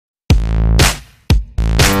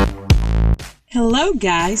Hello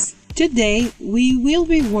guys! Today we will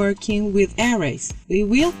be working with arrays. We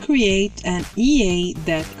will create an EA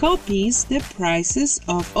that copies the prices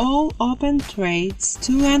of all open trades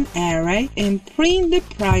to an array and print the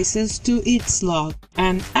prices to its log.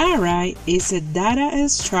 An array is a data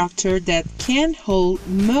structure that can hold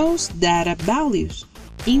most data values,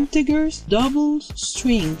 integers, doubles,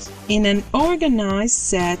 strings, in an organized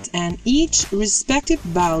set, and each respective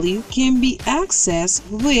value can be accessed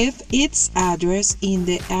with its address in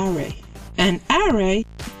the array. An array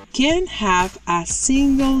can have a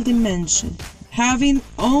single dimension, having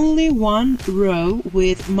only one row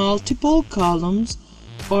with multiple columns,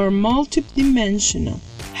 or multidimensional,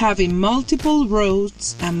 having multiple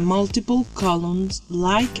rows and multiple columns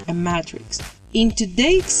like a matrix. In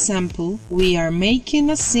today's example, we are making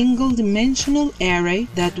a single-dimensional array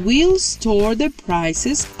that will store the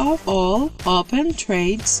prices of all open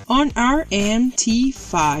trades on our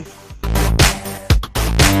MQL5.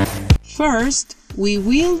 First, we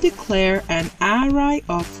will declare an array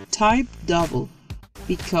of type double,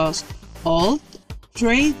 because all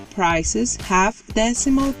trade prices have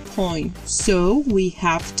decimal point, so we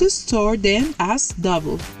have to store them as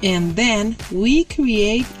double. And then we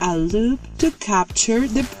create a loop to capture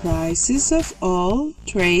the prices of all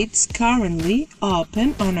trades currently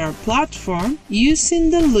open on our platform using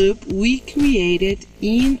the loop we created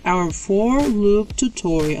in our for loop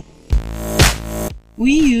tutorial.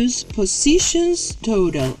 We use positions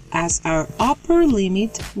total as our upper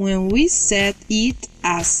limit when we set it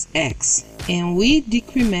as x, and we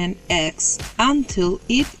decrement x until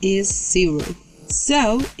it is 0.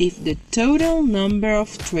 So, if the total number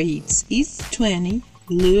of trades is 20,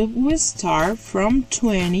 loop will start from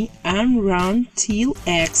 20 and run till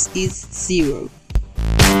x is 0.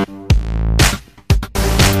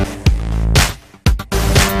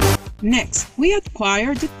 Next, we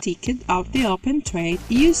acquire the ticket of the open trade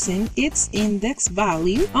using its index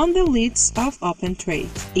value on the list of open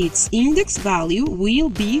trades. Its index value will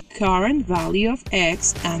be current value of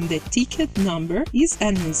x, and the ticket number is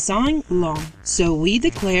an unsigned long. So we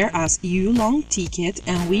declare as ulong ticket,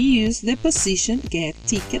 and we use the position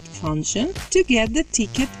getTicket function to get the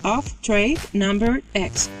ticket of trade number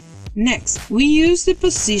x. Next, we use the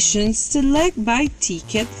position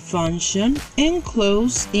selectByTicket function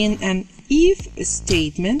enclosed in an if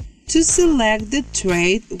statement to select the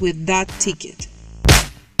trade with that ticket.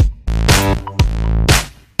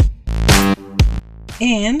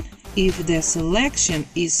 And if the selection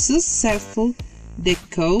is successful, the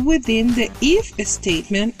code within the if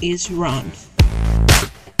statement is run.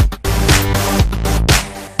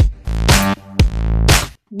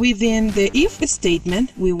 Within the if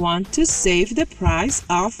statement, we want to save the price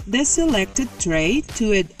of the selected trade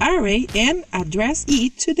to an array and address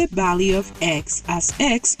it to the value of x, as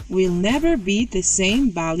x will never be the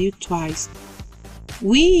same value twice.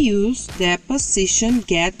 We use the position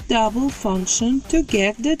getDouble function to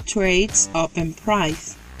get the trade's open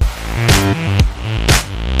price.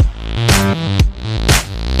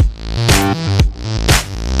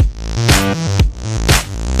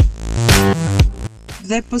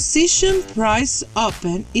 The position price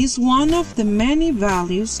open is one of the many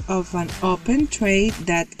values of an open trade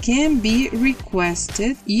that can be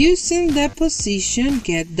requested using the position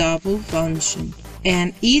getDouble function,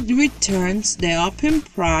 and it returns the open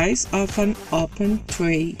price of an open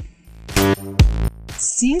trade.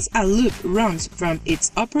 Since a loop runs from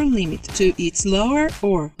its upper limit to its lower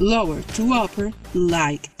or lower to upper,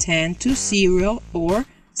 like 10 to 0 or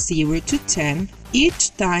 0 to 10,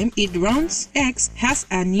 each time it runs, x has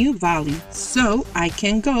a new value. So I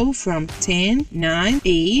can go from 10, 9,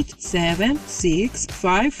 8, 7, 6,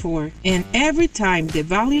 5, 4. And every time the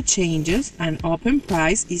value changes, an open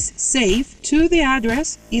price is saved to the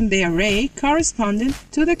address in the array corresponding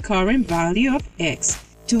to the current value of x.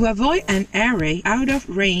 To avoid an array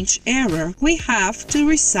out-of-range error, we have to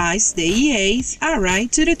resize the EA's array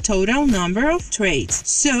to the total number of trades.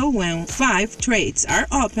 So when 5 trades are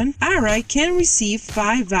open, array can receive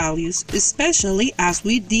 5 values, especially as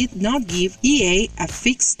we did not give EA a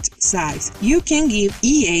fixed size. You can give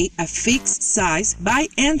EA a fixed size by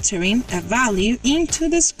entering a value into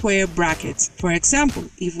the square brackets. For example,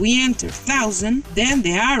 if we enter 1000, then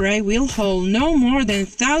the array will hold no more than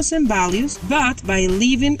 1000 values, but by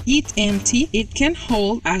leaving it empty, it can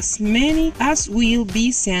hold as many as will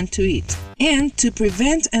be sent to it. And to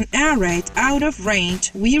prevent an array out of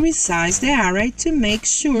range, we resize the array to make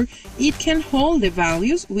sure it can hold the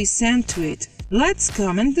values we send to it. Let's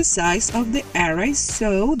comment the size of the array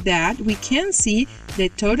so that we can see the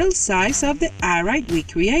total size of the array we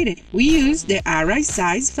created. We use the array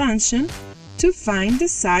size function to find the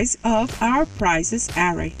size of our prices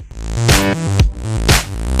array.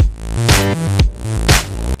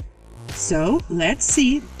 So let's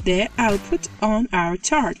see the output on our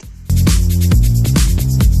chart.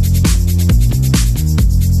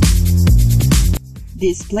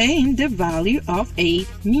 Displaying the value of 8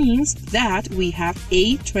 means that we have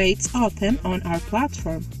 8 trades open on our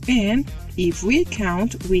platform, and if we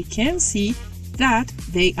count, we can see that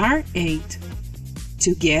they are 8.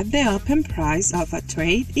 To get the open price of a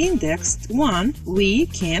trade indexed 1, we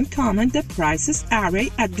can comment the prices array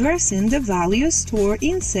addressing the value stored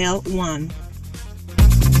in cell 1.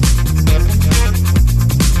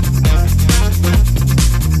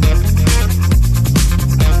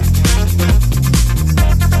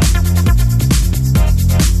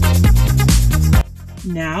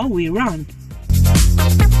 Now we run.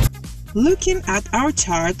 Looking at our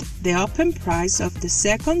chart, the open price of the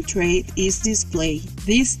second trade is displayed.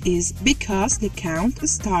 This is because the count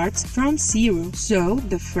starts from 0, so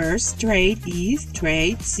the first trade is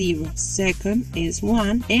trade 0, second is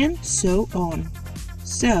 1, and so on.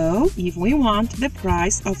 So, if we want the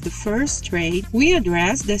price of the first trade, we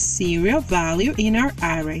address the serial value in our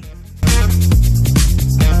array.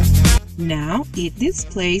 Now it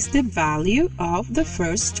displays the value of the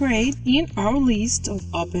first trade in our list of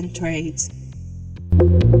open trades.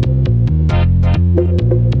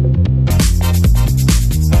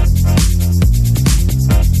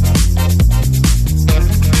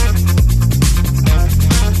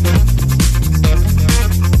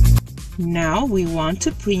 Now we want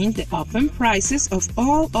to print the open prices of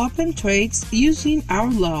all open trades using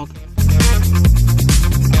our log.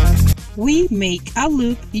 We make a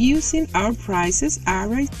loop using our prices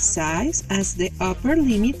array size as the upper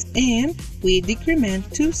limit, and we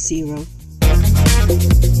decrement to 0.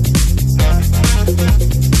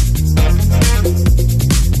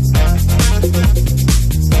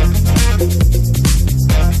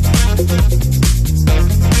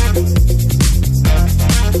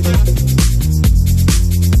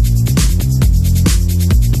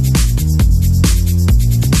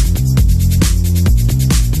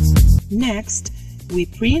 Next, we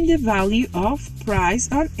print the value of price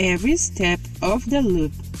on every step of the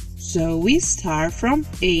loop. So we start from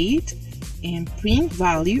 8 and print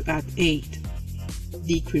value at 8.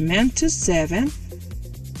 Decrement to 7,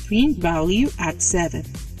 print value at 7.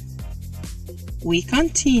 We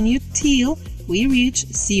continue till we reach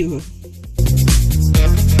 0.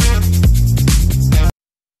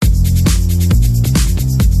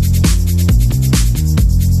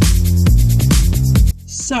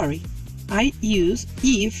 Sorry, I use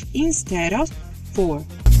if instead of for.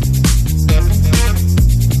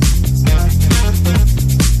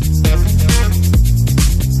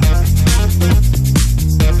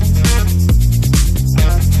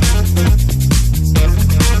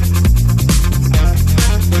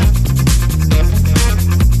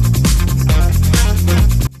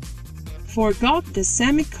 Forgot the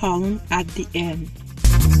semicolon at the end.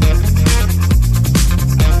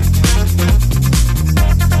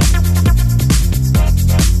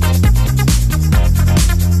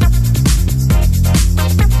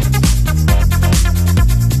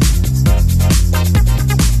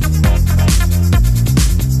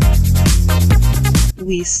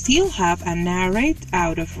 We still have an array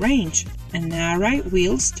out of range. An array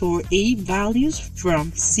will store A values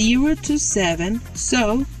from 0 to 7,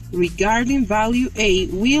 so regarding value A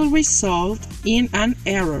will result in an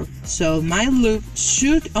error. So my loop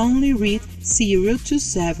should only read 0 to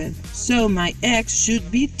 7, so my X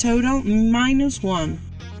should be total -1.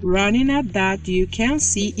 Running at that, you can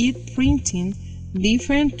see it printing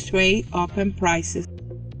different trade open prices.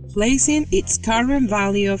 Placing its current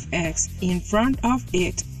value of X in front of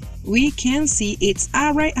it, we can see its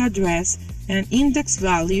array address and index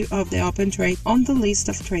value of the open trade on the list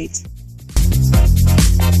of trades.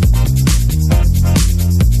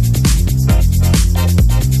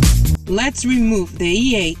 Let's remove the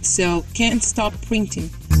E8 so can't stop printing.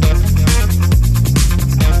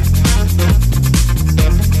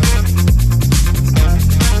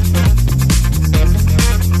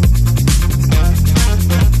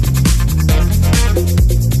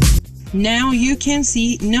 Now you can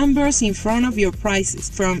see numbers in front of your prices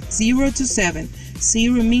from 0 to 7.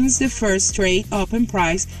 0 means the first trade open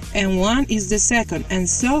price and 1 is the second, and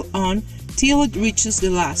so on till it reaches the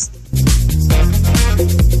last.